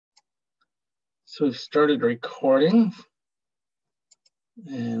So we've started recording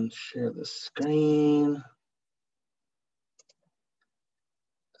and share the screen.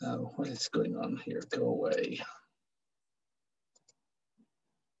 What is going on here? Go away.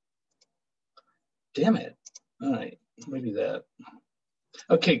 Damn it. All right, maybe that.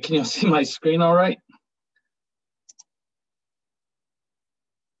 Okay, can you see my screen all right?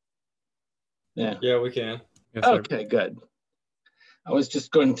 Yeah, we can. Yes, sir. Okay, good. I was just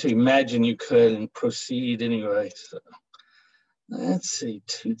going to imagine you could and proceed anyway. So let's see,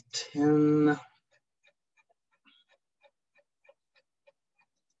 210.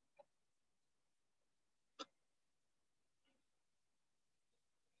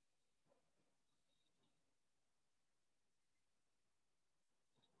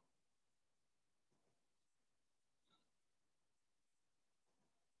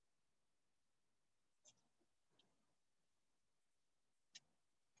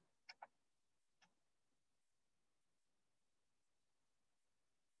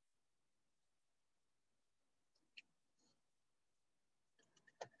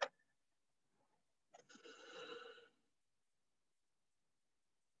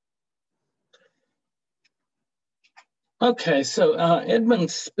 Okay, so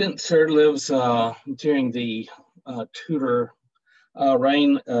Edmund Spenser lives during the Tudor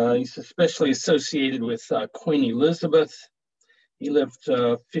reign. He's especially associated with Queen Elizabeth. He lived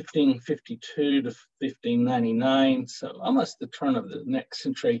 1552 to 1599, so almost the turn of the next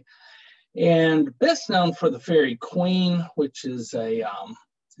century. And best known for the Fairy Queen, which is an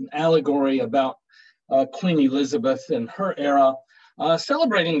allegory about Queen Elizabeth and her era,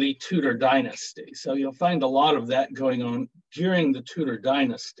 celebrating the Tudor dynasty. So you'll find a lot of that going on during the Tudor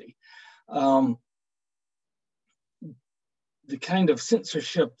dynasty. The kind of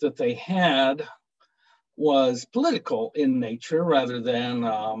censorship that they had was political in nature rather than,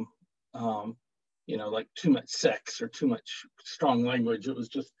 like too much sex or too much strong language. It was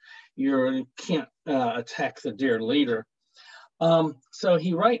just, you can't attack the dear leader. So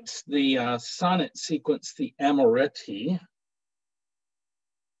he writes the sonnet sequence, the Amoretti.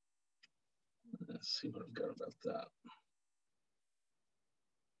 Let's see what I've got about that.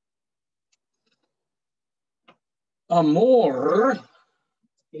 Amor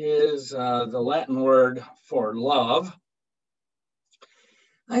is the Latin word for love.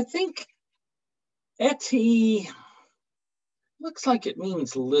 I think eti looks like it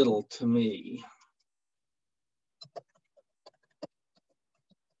means little to me.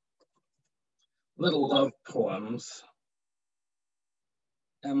 Little love poems.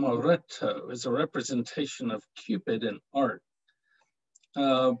 Amoretto is a representation of Cupid in art.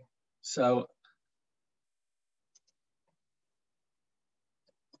 So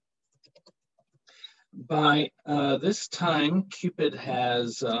by this time, Cupid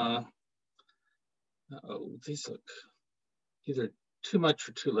has, these look either too much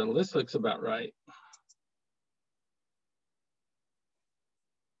or too little. This looks about right.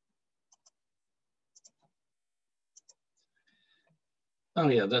 Oh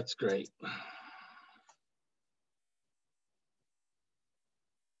yeah, that's great.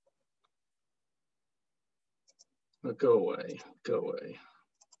 But go away, go away.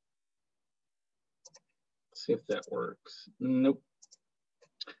 See if that works. Nope.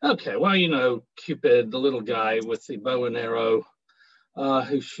 Okay, well, you know, Cupid, the little guy with the bow and arrow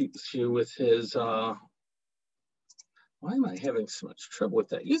who shoots you with his, why am I having so much trouble with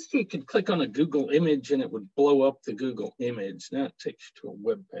that? Used to you could click on a Google image and it would blow up the Google image. Now it takes you to a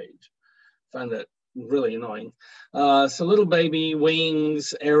web page. I find that really annoying. So little baby,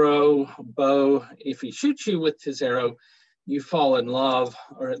 wings, arrow, bow. If he shoots you with his arrow, you fall in love,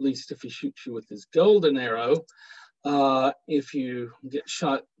 or at least if he shoots you with his golden arrow. If you get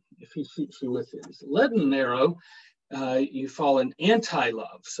shot, if he shoots you with his leaden arrow, you fall in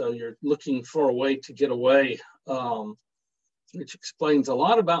anti-love. So you're looking for a way to get away, which explains a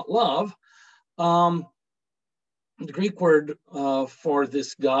lot about love. The Greek word for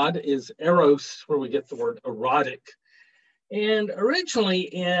this god is eros, where we get the word erotic. And originally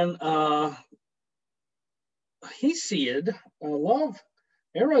in Hesiod, love,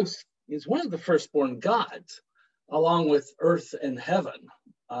 eros is one of the firstborn gods, along with earth and heaven,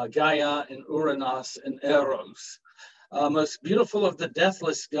 Gaia and Uranus and Eros. Most beautiful of the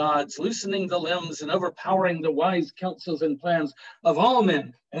deathless gods, loosening the limbs and overpowering the wise counsels and plans of all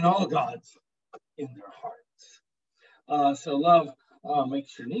men and all gods in their hearts. So love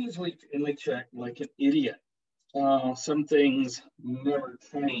makes your knees weak and makes you act like an idiot. Some things never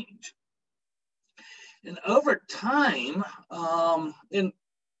change. And over time, and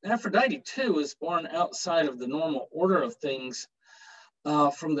Aphrodite too was born outside of the normal order of things.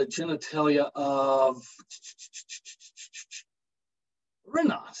 from the genitalia of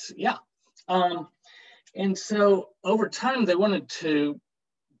Renos, yeah. And so over time, they wanted to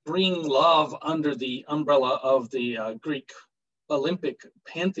bring love under the umbrella of the Greek Olympic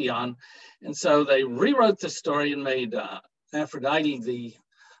pantheon. And so they rewrote the story and made Aphrodite the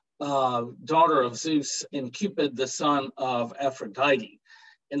daughter of Zeus and Cupid the son of Aphrodite.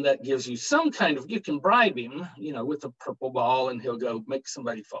 And that gives you some kind of, you can bribe him, you know, with a purple ball and he'll go make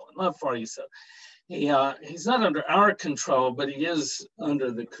somebody fall in love for you. So he's not under our control, but he is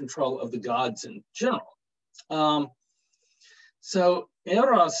under the control of the gods in general. So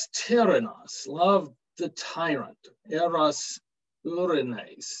Eros Tyrannos, love the tyrant. Eros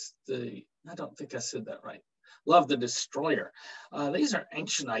Urines, I don't think I said that right. Love the destroyer. These are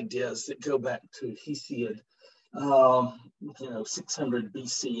ancient ideas that go back to Hesiod, 600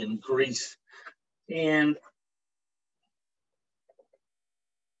 BC in Greece. And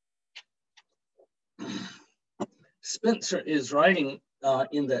Spenser is writing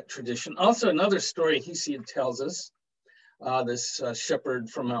in that tradition. Also, another story Hesiod tells us, this shepherd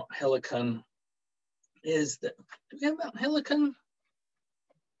from Mount Helicon, is that, do we have Mount Helicon?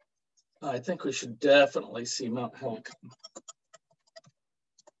 I think we should definitely see Mount Helicon.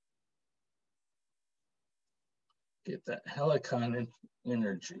 Get that Helicon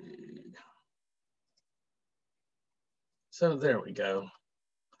energy. So there we go.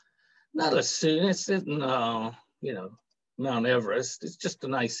 Not a soon, it's in, Mount Everest. It's just a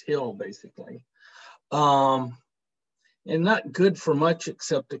nice hill, basically. And not good for much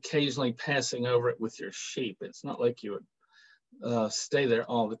except occasionally passing over it with your sheep. It's not like you would stay there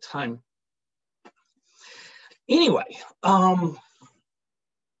all the time. Anyway, Hesiod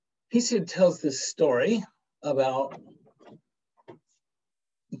tells this story about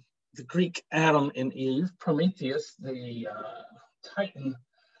the Greek Adam and Eve. Prometheus, the Titan,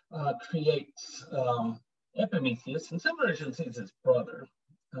 creates Epimetheus. In some versions, he's his brother.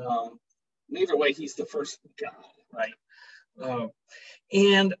 Either way, he's the first god, right?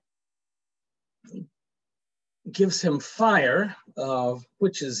 And gives him fire,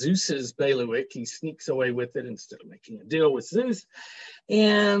 which is Zeus's bailiwick. He sneaks away with it instead of making a deal with Zeus.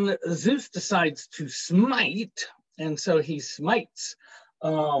 And Zeus decides to smite, and so he smites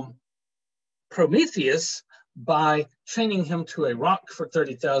Prometheus by chaining him to a rock for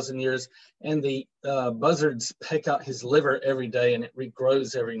 30,000 years, and the buzzards peck out his liver every day, and it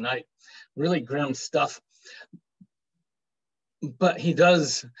regrows every night. Really grim stuff. But he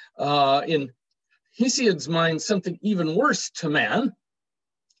does, in Hesiod's mind, something even worse to man.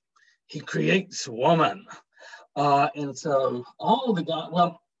 He creates woman. And so all the gods,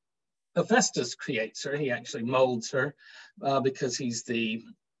 well, Hephaestus creates her. He actually molds her because he's the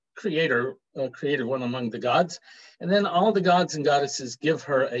creator, created one among the gods. And then all the gods and goddesses give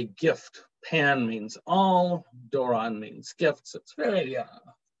her a gift. Pan means all, Doron means gift. So it's very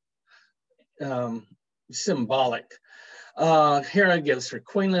symbolic. Hera gives her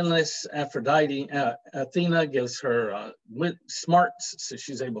queenliness. Aphrodite, Athena gives her smarts, so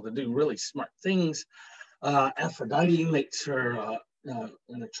she's able to do really smart things. Aphrodite makes her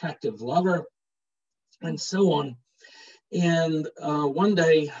an attractive lover, and so on. And one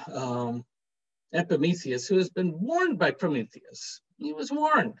day, Epimetheus, who has been warned by Prometheus, he was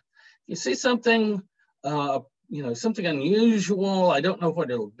warned. You see something, something unusual. I don't know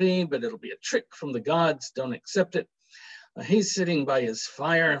what it'll be, but it'll be a trick from the gods. Don't accept it. He's sitting by his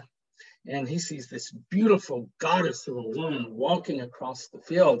fire, and he sees this beautiful goddess of a woman walking across the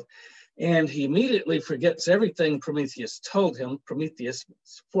field. And he immediately forgets everything Prometheus told him. Prometheus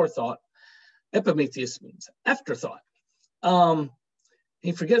means forethought. Epimetheus means afterthought.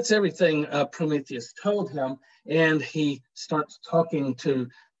 He forgets everything Prometheus told him, and he starts talking to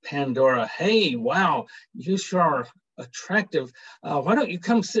Pandora. Hey, wow, you sure are attractive. Why don't you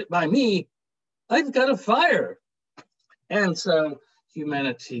come sit by me? I've got a fire. And so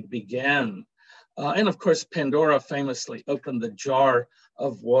humanity began. And of course, Pandora famously opened the jar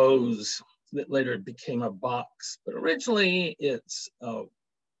of woes that later became a box. But originally it's a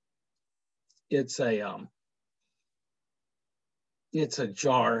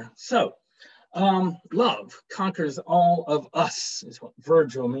jar. So love conquers all of us is what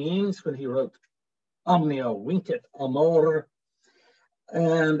Virgil means when he wrote Omnia vincit amor.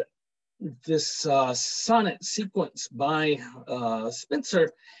 And this sonnet sequence by Spenser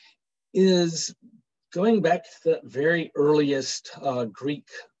is going back to the very earliest Greek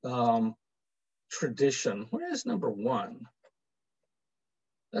tradition. Where is number one?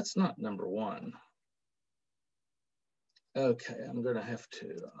 That's not number one. Okay, I'm going to have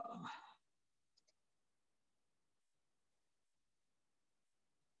to.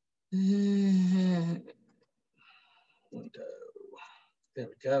 Window. There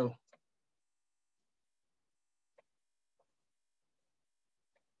we go.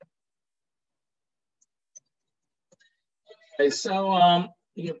 Okay, so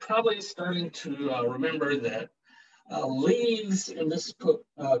you're probably starting to remember that leaves in this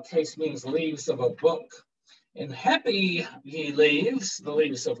case means leaves of a book. And happy ye leaves, the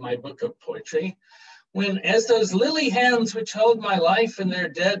leaves of my book of poetry, when as those lily hands which hold my life in their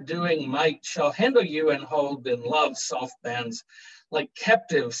dead doing might shall handle you and hold in love's soft bands like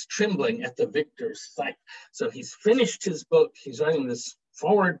captives trembling at the victor's sight. So he's finished his book, he's writing this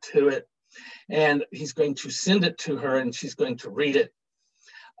forward to it, and he's going to send it to her and she's going to read it.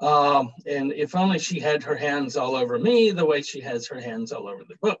 And if only she had her hands all over me the way she has her hands all over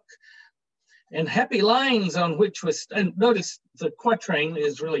the book. And happy lines on which was, and notice the quatrain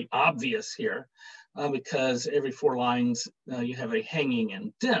is really obvious here because every 4 lines you have a hanging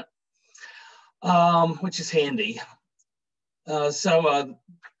indent, which is handy. Stanza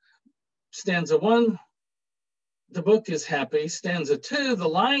 1, the book is happy. Stanza 2, the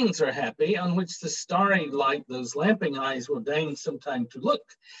lines are happy, on which the starry light, those lamping eyes will deign some time to look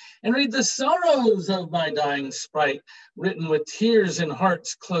and read the sorrows of my dying sprite, written with tears in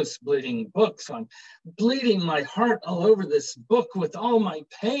heart's close bleeding book. So I'm bleeding my heart all over this book with all my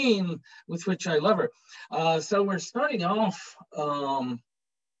pain with which I love her. So we're starting off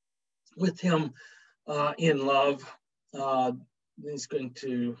with him in love. He's going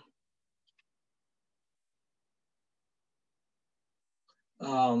to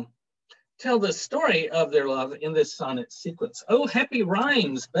tell the story of their love in this sonnet sequence. Oh, happy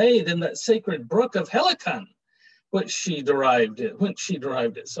rhymes bathe in that sacred brook of Helicon, whence she derived it.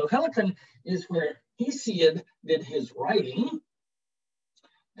 So Helicon is where Hesiod did his writing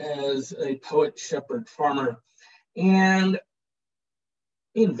as a poet, shepherd, farmer, and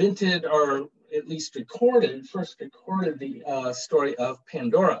invented, or at least first recorded the story of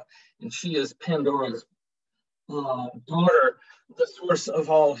Pandora. And she is Pandora's daughter, the source of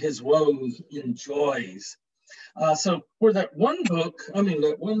all his woes and joys. So where that one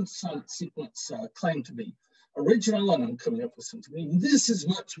sonnet sequence claimed to be original, and I'm coming up with something, this is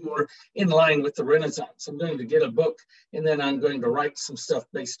much more in line with the Renaissance. I'm going to get a book, and then I'm going to write some stuff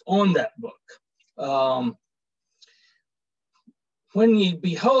based on that book. When ye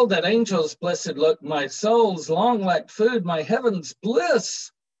behold that angel's blessed look, my soul's long lacked food, my heaven's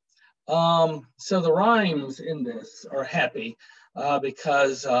bliss. So the rhymes in this are happy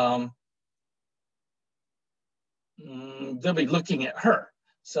because they'll be looking at her.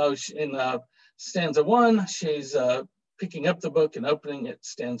 So in stanza 1, she's picking up the book and opening it.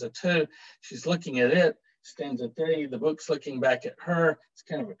 Stanza 2, she's looking at it. Stanza 3, the book's looking back at her. It's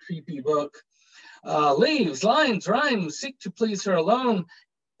kind of a creepy book. Leaves, lines, rhymes, seek to please her alone,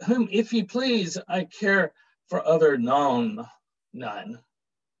 whom if you please, I care for other known, none.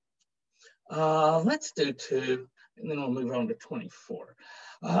 Let's do 2, and then we'll move on to 24.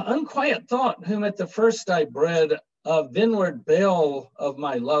 Unquiet thought, whom at the first I bred, of thenward bale of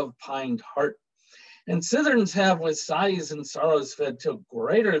my love pined heart, and citherns have with sighs and sorrows fed, till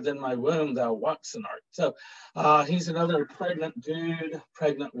greater than my womb thou waxen art. So he's another pregnant dude,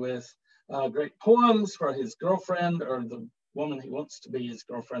 pregnant with great poems for his girlfriend, or the woman he wants to be his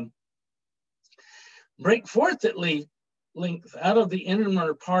girlfriend. Break forth at length out of the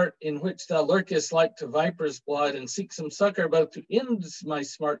inner part in which thou lurkest like to viper's blood, and seek some succor both to end my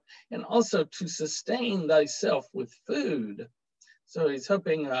smart and also to sustain thyself with food. So he's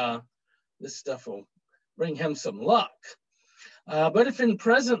hoping this stuff will bring him some luck. But if in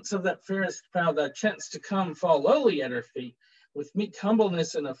presence of that fairest proud thou chance to come, fall lowly at her feet, with meek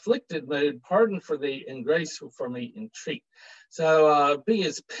humbleness and afflicted mood, pardon for thee and grace for me entreat. So be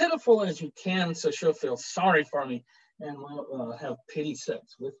as pitiful as you can, so she'll feel sorry for me and will have pity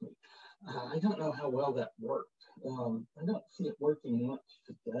sex with me. I don't know how well that worked. I don't see it working much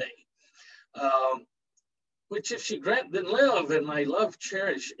today. Which if she grant, then live, and my love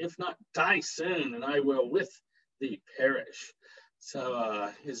cherish, if not die soon, and I will with thee perish.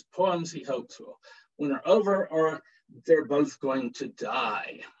 So his poems, he hopes, will win her over, or they're both going to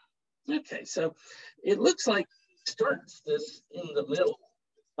die. Okay, so it looks like he starts this in the middle.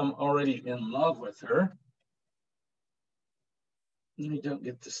 I'm already in love with her. We don't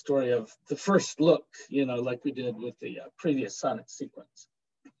get the story of the first look, like we did with the previous sonnet sequence.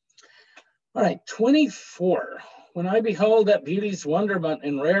 All right, 24. When I behold that beauty's wonderment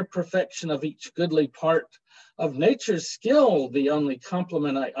and rare perfection of each goodly part of nature's skill, the only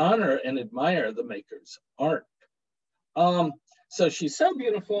compliment I honor and admire the maker's art. So she's so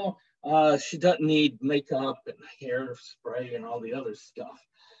beautiful, she doesn't need makeup and hairspray and all the other stuff.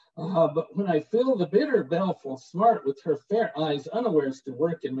 But when I feel the bitter baleful smart with her fair eyes unawares to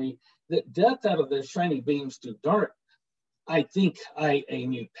work in me, that death out of their shiny beams do dart, I think I a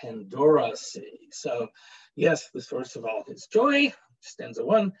new Pandora see. So yes, the source of all his joy, stanza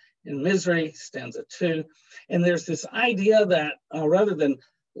 1, and misery, stanza 2. And there's this idea that rather than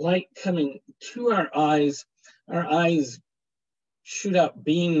light coming to our eyes shoot out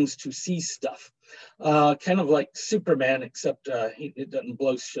beams to see stuff. Kind of like Superman, except it doesn't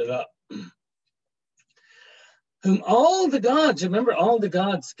blow shit up. Whom all the gods, remember, all the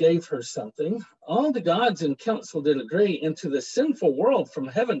gods gave her something. All the gods in council did agree into the sinful world from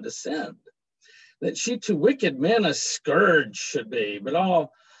heaven descend, that she to wicked men a scourge should be, but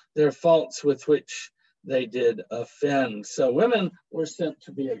all their faults with which they did offend. So women were sent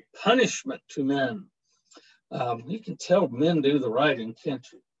to be a punishment to men. You can tell men do the writing, can't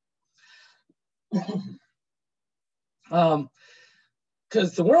you?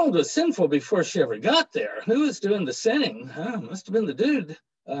 Because the world was sinful before she ever got there. Who was doing the sinning? Must have been the dude,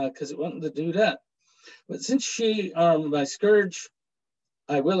 because it wasn't the dudette. But since she my scourge,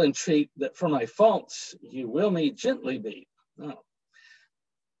 I will entreat that for my faults you will me gently beat. Oh.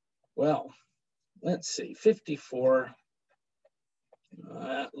 Well, let's see, 54.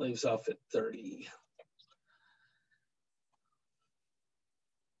 That leaves off at 30.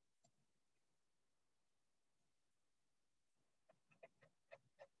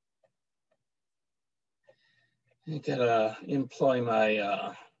 I gotta employ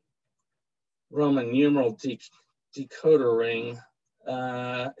my Roman numeral decoder ring.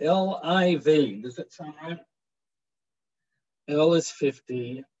 LIV, does that sound right? L is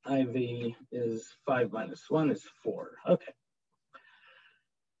 50, IV is 5 minus 1 is 4. Okay.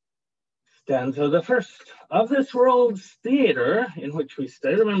 Stanza the first. Of this world's theater in which we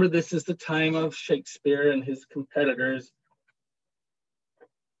stay. Remember, this is the time of Shakespeare and his competitors.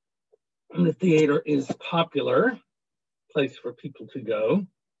 And the theater is popular place for people to go.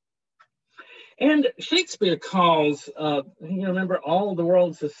 And Shakespeare calls, you remember, all the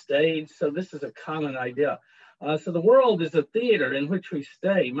world's a stage. So this is a common idea. So the world is a theater in which we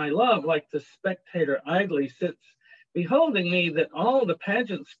stay. My love, like the spectator, idly sits, beholding me that all the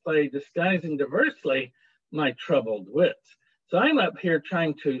pageants play, disguising diversely my troubled wits. So I'm up here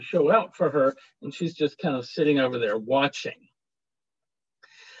trying to show out for her, and she's just kind of sitting over there watching.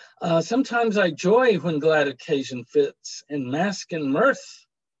 Sometimes I joy when glad occasion fits, and mask in mirth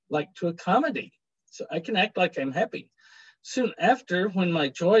like to a comedy. So I can act like I'm happy. Soon after, when my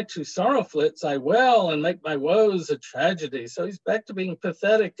joy to sorrow flits, I wail and make my woes a tragedy. So he's back to being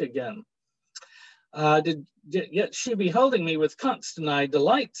pathetic again. Yet she beholding me with constant eye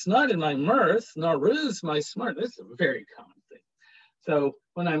delights not in my mirth, nor ruse my smart. This is a very common thing. So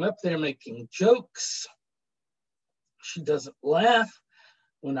when I'm up there making jokes, she doesn't laugh.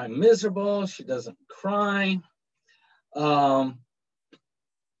 When I'm miserable, she doesn't cry. But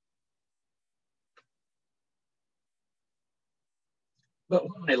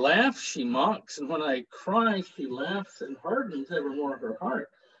when I laugh, she mocks, and when I cry, she laughs and hardens evermore her heart.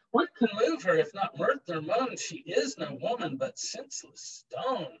 What can move her if not mirth or moan? She is no woman, but senseless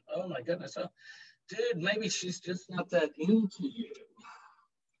stone. Oh my goodness. Oh, dude, maybe she's just not that into you.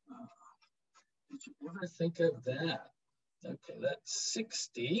 Did you ever think of that? Okay, that's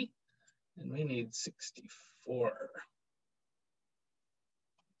 60, and we need 64.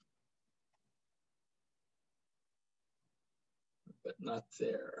 But not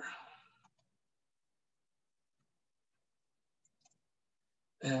there.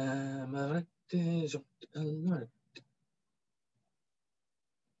 Amoretti,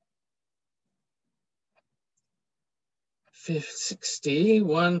 60,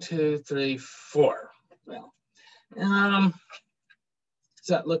 1, 2, 3, 4. Well, does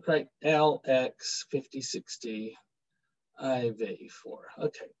that look right? LX 50, 60, IV 4.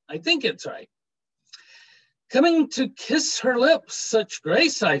 Okay, I think it's right. Coming to kiss her lips, such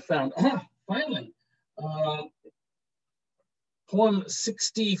grace I found. Finally, poem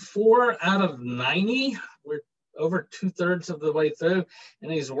 64 out of 90. We're over 2/3 of the way through,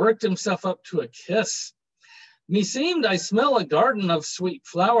 and he's worked himself up to a kiss. Meseemed I smell a garden of sweet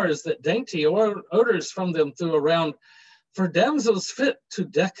flowers, that dainty odors from them threw around, for damsels fit to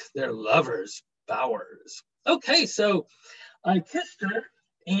deck their lovers' bowers. Okay, so I kissed her,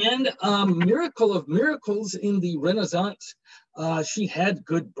 and miracle of miracles in the Renaissance, she had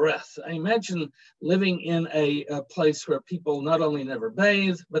good breath. I imagine living in a place where people not only never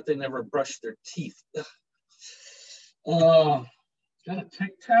bathe, but they never brush their teeth. Got a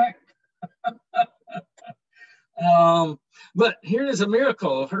tic-tac? But here is a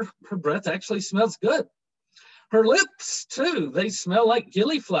miracle. Her breath actually smells good. Her lips, too, they smell like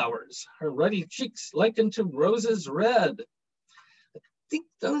gillyflowers. Her ruddy cheeks likened to roses red. I think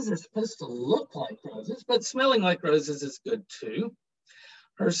those are supposed to look like roses, but smelling like roses is good, too.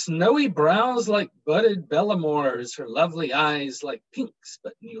 Her snowy brows like budded bellamores, her lovely eyes like pinks,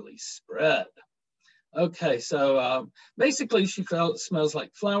 but newly spread. Okay, so basically she smells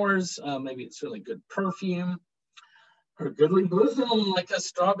like flowers. Maybe it's really good perfume. Her goodly bosom like a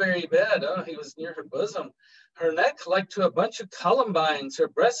strawberry bed. Oh, he was near her bosom. Her neck like to a bunch of columbines. Her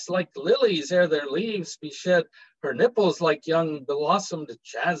breasts like lilies ere their leaves be shed. Her nipples like young blossomed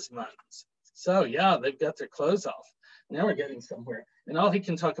jasmines. So yeah, they've got their clothes off. Now we're getting somewhere. And all he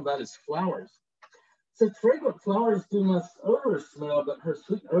can talk about is flowers. Such fragrant flowers do must odor smell, but her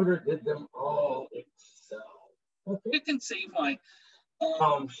sweet odor did them all excel. Okay, you can see why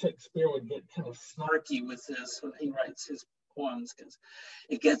Shakespeare would get kind of snarky with this when he writes his poems, because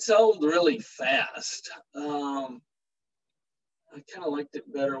it gets old really fast. I kind of liked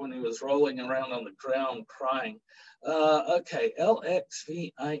it better when he was rolling around on the ground crying. Okay,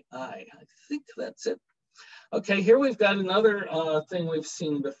 LXVII. I think that's it. Okay, here we've got another thing we've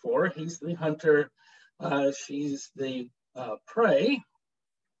seen before. He's the hunter. She's the prey.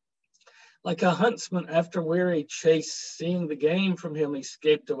 Like a huntsman after weary chase, seeing the game from him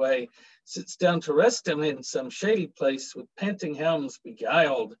escaped away, sits down to rest him in some shady place with panting hounds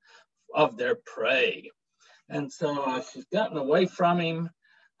beguiled of their prey. And so she's gotten away from him.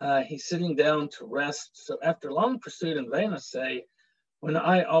 He's sitting down to rest. So after long pursuit in vain essay, when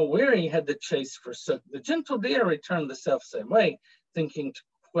I all weary had the chase forsook, the gentle deer returned the self-same way, thinking to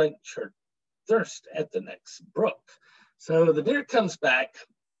quench her thirst at the next brook. So the deer comes back.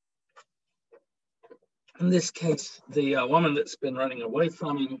 In this case, the woman that's been running away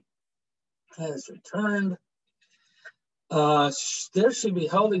from him has returned. There she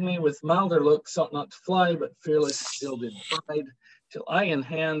beholding me with milder look, sought not to fly, but fearless still did bide, till I in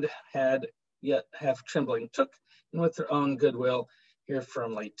hand had yet half trembling took, and with her own goodwill here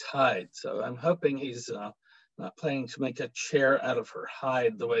firmly tied. So I'm hoping he's not planning to make a chair out of her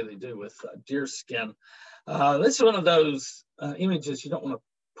hide the way they do with deer skin. This is one of those images you don't want to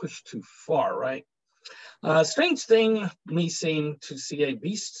push too far, right? Strange thing me seemed to see a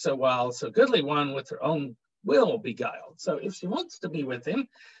beast so wild, so goodly one with her own will beguiled. So if she wants to be with him,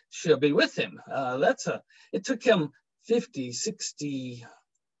 she'll be with him. It took him 50, 60,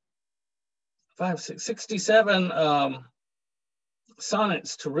 67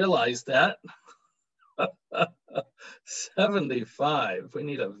 sonnets to realize that. 75, we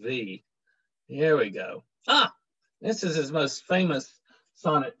need a V. Here we go. This is his most famous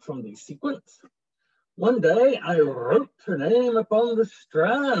sonnet from the sequence. One day I wrote her name upon the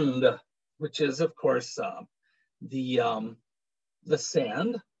strand, which is, of course, the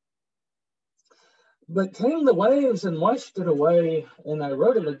sand. But came the waves and washed it away, and I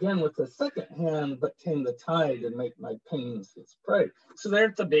wrote it again with the second hand, but came the tide and made my pains its prey. So there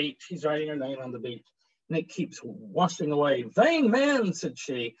at the beach, he's writing her name on the beach, and it keeps washing away. Vain man, said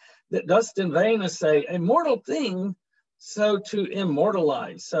she, that dost in vain essay a mortal thing, so to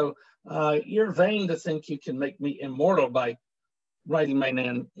immortalize. So you're vain to think you can make me immortal by writing my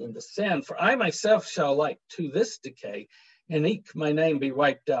name in the sand. For I myself shall like to this decay, and eke my name be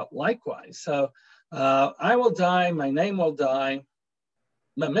wiped out likewise. So I will die, my name will die.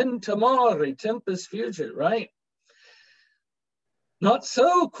 Memento mori, tempus fugit, right? Not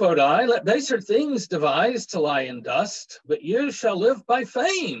so, quote I, let baser things devise to lie in dust, but you shall live by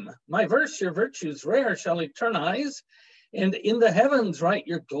fame. My verse, your virtues rare, shall eternize, and in the heavens write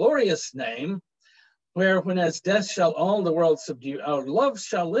your glorious name, where when as death shall all the world subdue, our love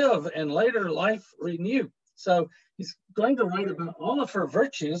shall live and later life renew. So he's going to write about all of her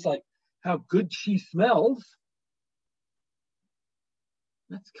virtues, like how good she smells.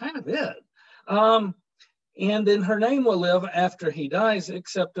 That's kind of it. And then her name will live after he dies,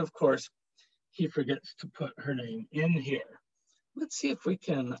 except of course, he forgets to put her name in here. Let's see if we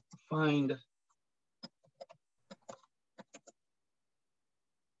can find.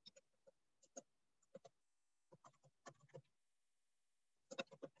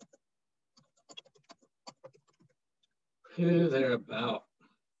 Who they're about.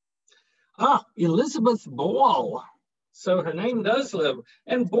 Elizabeth Ball. So her name does live.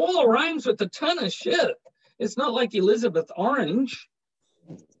 And Ball rhymes with a ton of shit. It's not like Elizabeth Orange.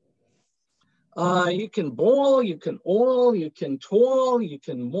 You can ball, you can oil, you can toil, you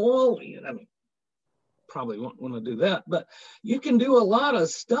can maul. I mean, probably won't want to do that, but you can do a lot of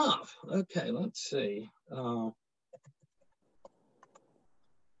stuff. Okay, let's see.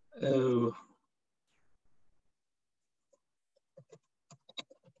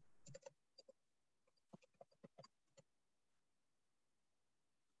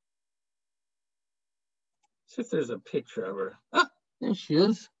 See if there's a picture of her. Ah, there she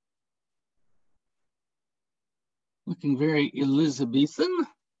is. Looking very Elizabethan.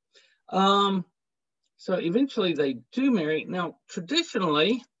 So eventually they do marry. Now,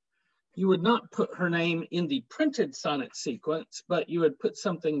 traditionally, you would not put her name in the printed sonnet sequence, but you would put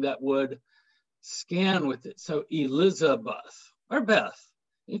something that would scan with it. So Elizabeth or Beth.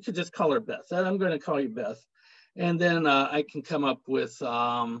 You could just call her Beth. I'm going to call you Beth. And then I can come up with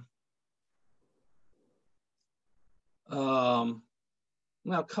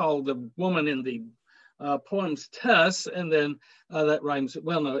now call the woman in the poems Tess, and then that rhymes.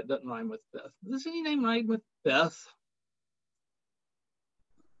 Well, no, it doesn't rhyme with Beth. Does any name rhyme with Beth?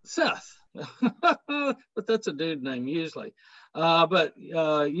 Seth. But that's a dude name usually. But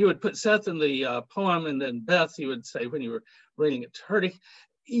you would put Seth in the poem, and then Beth you would say when you were reading it to her.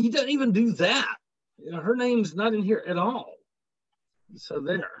 He doesn't even do that. You know, her name's not in here at all. So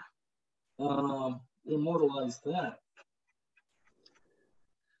there. Immortalize that.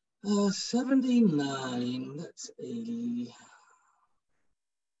 79, that's 80.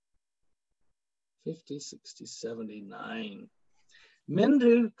 50, 60, 79. Men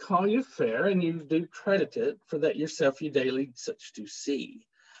do call you fair, and you do credit it, for that yourself you daily such do see.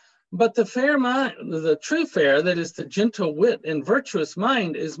 But the fair mind, the true fair, that is the gentle wit and virtuous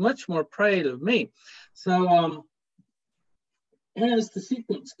mind, is much more pride of me. So as the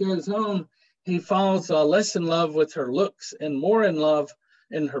sequence goes on, he falls less in love with her looks and more in love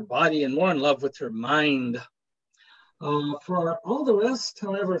in her body and more in love with her mind. For all the rest,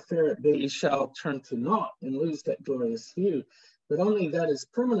 however fair it be, shall turn to naught and lose that glorious hue. But only that is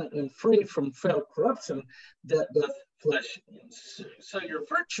permanent and free from fell corruption that doth flesh ensue. So your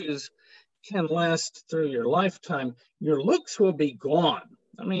virtues can last through your lifetime. Your looks will be gone.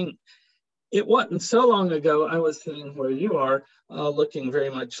 I mean, it wasn't so long ago I was sitting where you are, looking very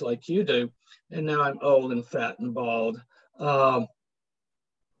much like you do, and now I'm old and fat and bald.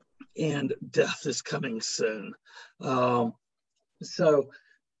 And death is coming soon. So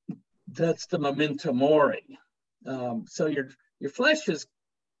that's the memento mori. So your flesh is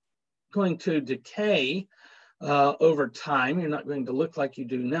going to decay over time. You're not going to look like you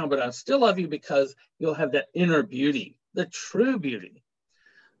do now, but I still love you because you'll have that inner beauty, the true beauty,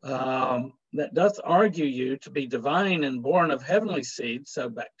 that doth argue you to be divine and born of heavenly seed. So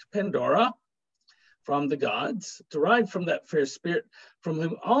back to Pandora, from the gods, derived from that fair spirit, from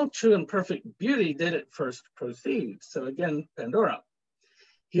whom all true and perfect beauty did at first proceed. So again, Pandora.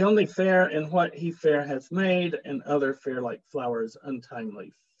 He only fair in what he fair hath made, and other fair like flowers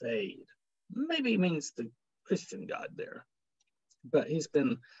untimely fade. Maybe he means the Christian God there, but he's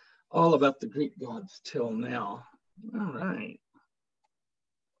been all about the Greek gods till now. All right.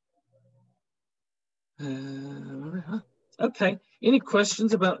 Okay, any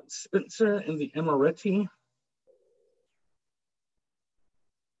questions about Spenser and the Amoretti?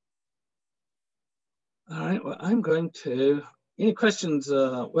 All right, well, I'm going to, any questions?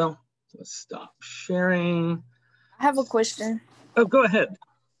 Well, let's stop sharing. I have a question. Oh, go ahead.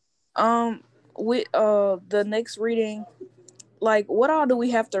 With the next reading, like, what all do we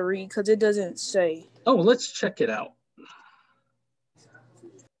have to read? Because it doesn't say. Oh, let's check it out.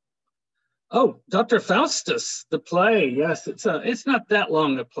 Oh, Dr. Faustus, the play. Yes, it's not that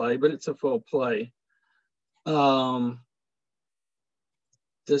long a play, but it's a full play. Does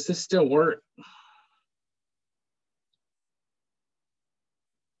this still work?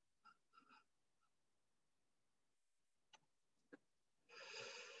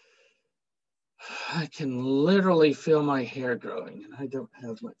 I can literally feel my hair growing, and I don't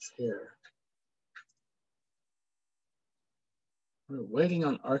have much hair. We're waiting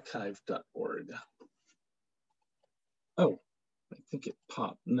on archive.org. Oh, I think it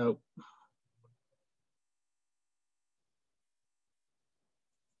popped. Nope.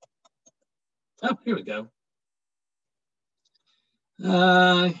 Oh, here we go.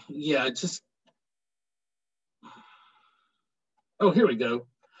 Yeah, just. Oh, here we go.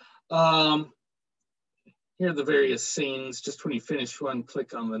 Here are the various scenes. Just when you finish one,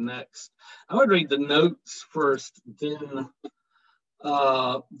 click on the next. I would read the notes first, then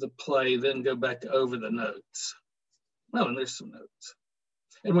the play, then go back over the notes. Oh, and there's some notes.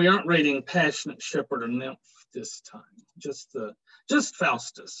 And we aren't reading Passionate Shepherd or Nymph this time, just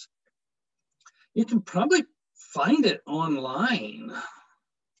Faustus. You can probably find it online.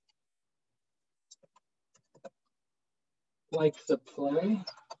 Like the play.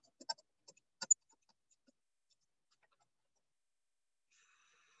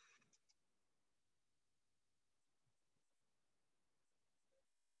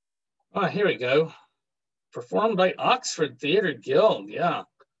 Oh, here we go. Performed by Oxford Theatre Guild, yeah.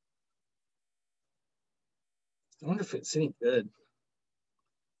 I wonder if it's any good.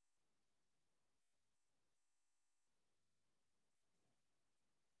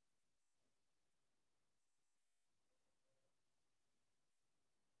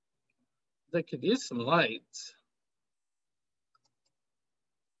 They could use some lights.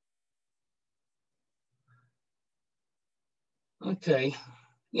 Okay.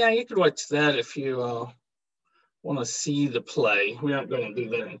 Yeah, you could watch that if you want to see the play. We aren't going to do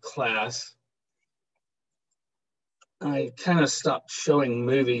that in class. I kind of stopped showing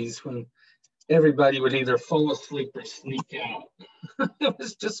movies when everybody would either fall asleep or sneak out. It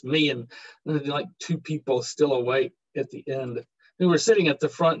was just me and like 2 people still awake at the end who were sitting at the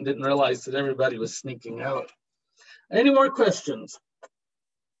front and didn't realize that everybody was sneaking out. Any more questions?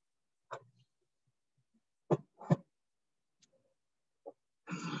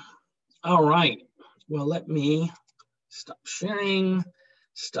 All right. Well, let me stop sharing,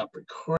 stop recording.